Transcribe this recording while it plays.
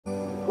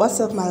What's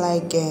up, my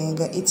like gang?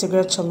 It's your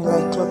girl Chummy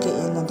like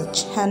clocking in on the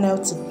channel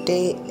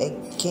today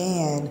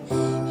again.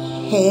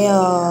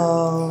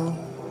 Hell.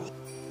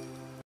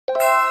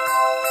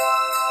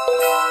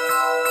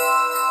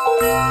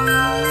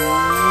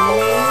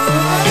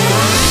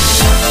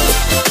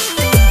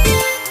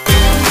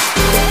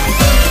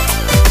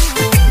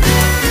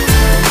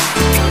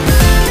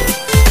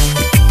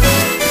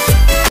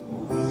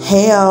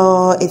 Hey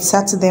y'all, it's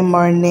Saturday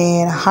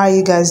morning. How are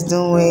you guys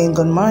doing?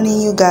 Good morning,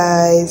 you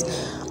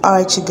guys.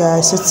 Alright, you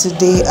guys, so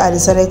today I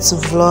decided to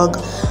vlog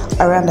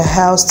around the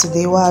house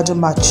today while I do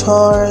my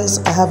chores.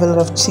 I have a lot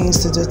of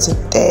things to do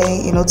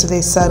today. You know,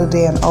 today's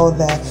Saturday and all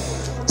that.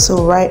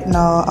 So right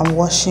now I'm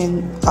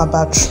washing our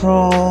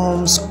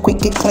bathroom,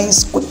 squeaky clean,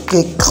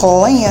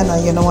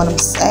 you know what I'm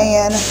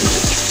saying?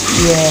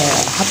 Yeah,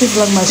 happy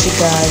vlogmas, you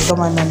guys. Don't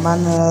mind my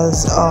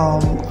manners.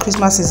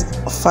 Christmas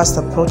is fast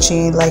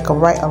approaching, like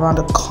right around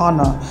the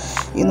corner,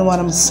 you know what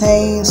I'm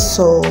saying?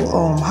 So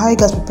how you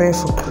guys preparing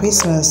for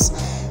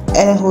Christmas?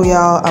 Anywho,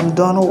 y'all, I'm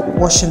done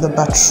washing the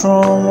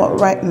bathroom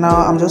right now.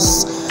 I'm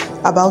just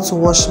about to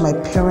wash my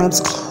parents'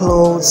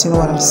 clothes, you know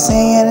what I'm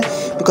saying?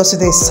 Because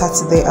today is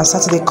Saturday, and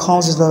Saturday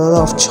comes with a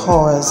lot of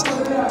chores.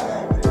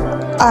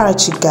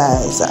 Alright, you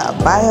guys,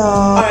 bye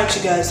y'all. Alright,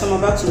 you guys, so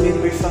I'm about to make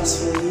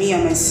breakfast for me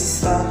and my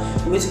sister.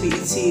 We're going to be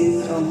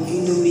eating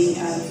Indomie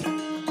and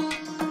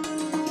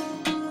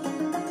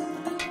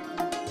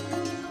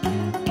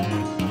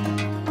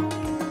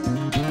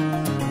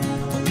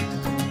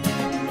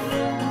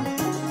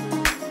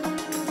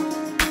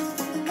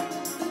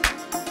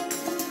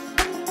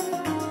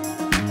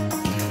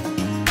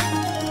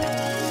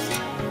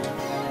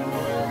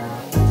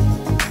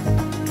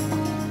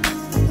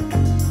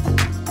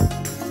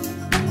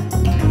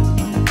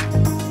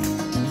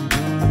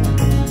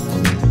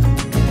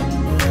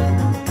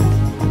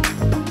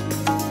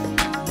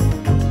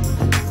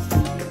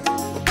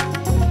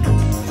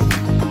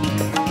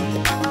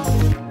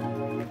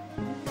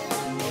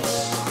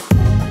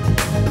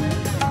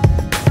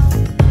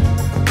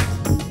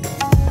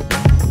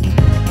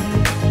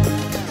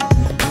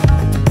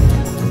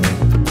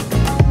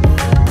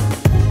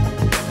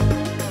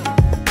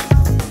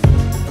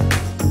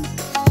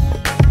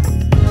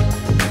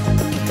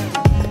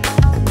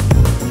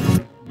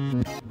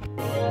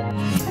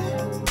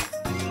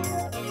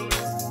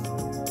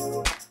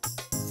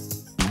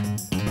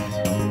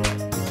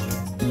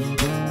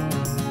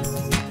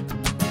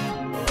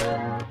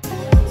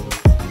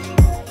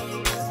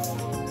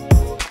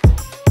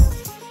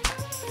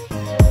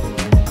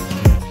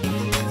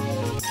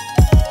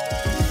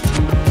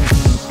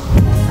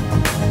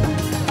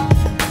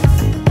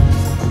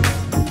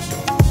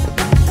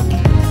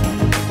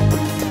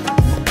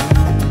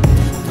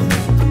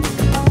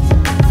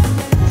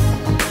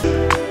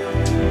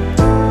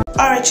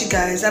alright, you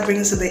guys, that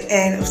brings us to the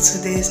end of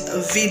today's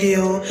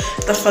video.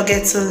 Don't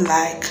forget to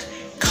like,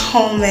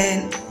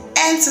 comment,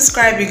 and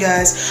subscribe, you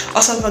guys.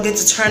 Also, don't forget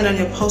to turn on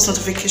your post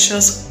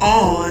notifications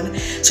on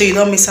so you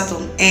don't miss out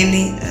on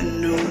any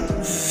new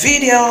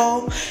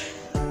video.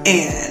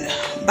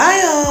 And bye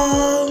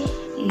y'all.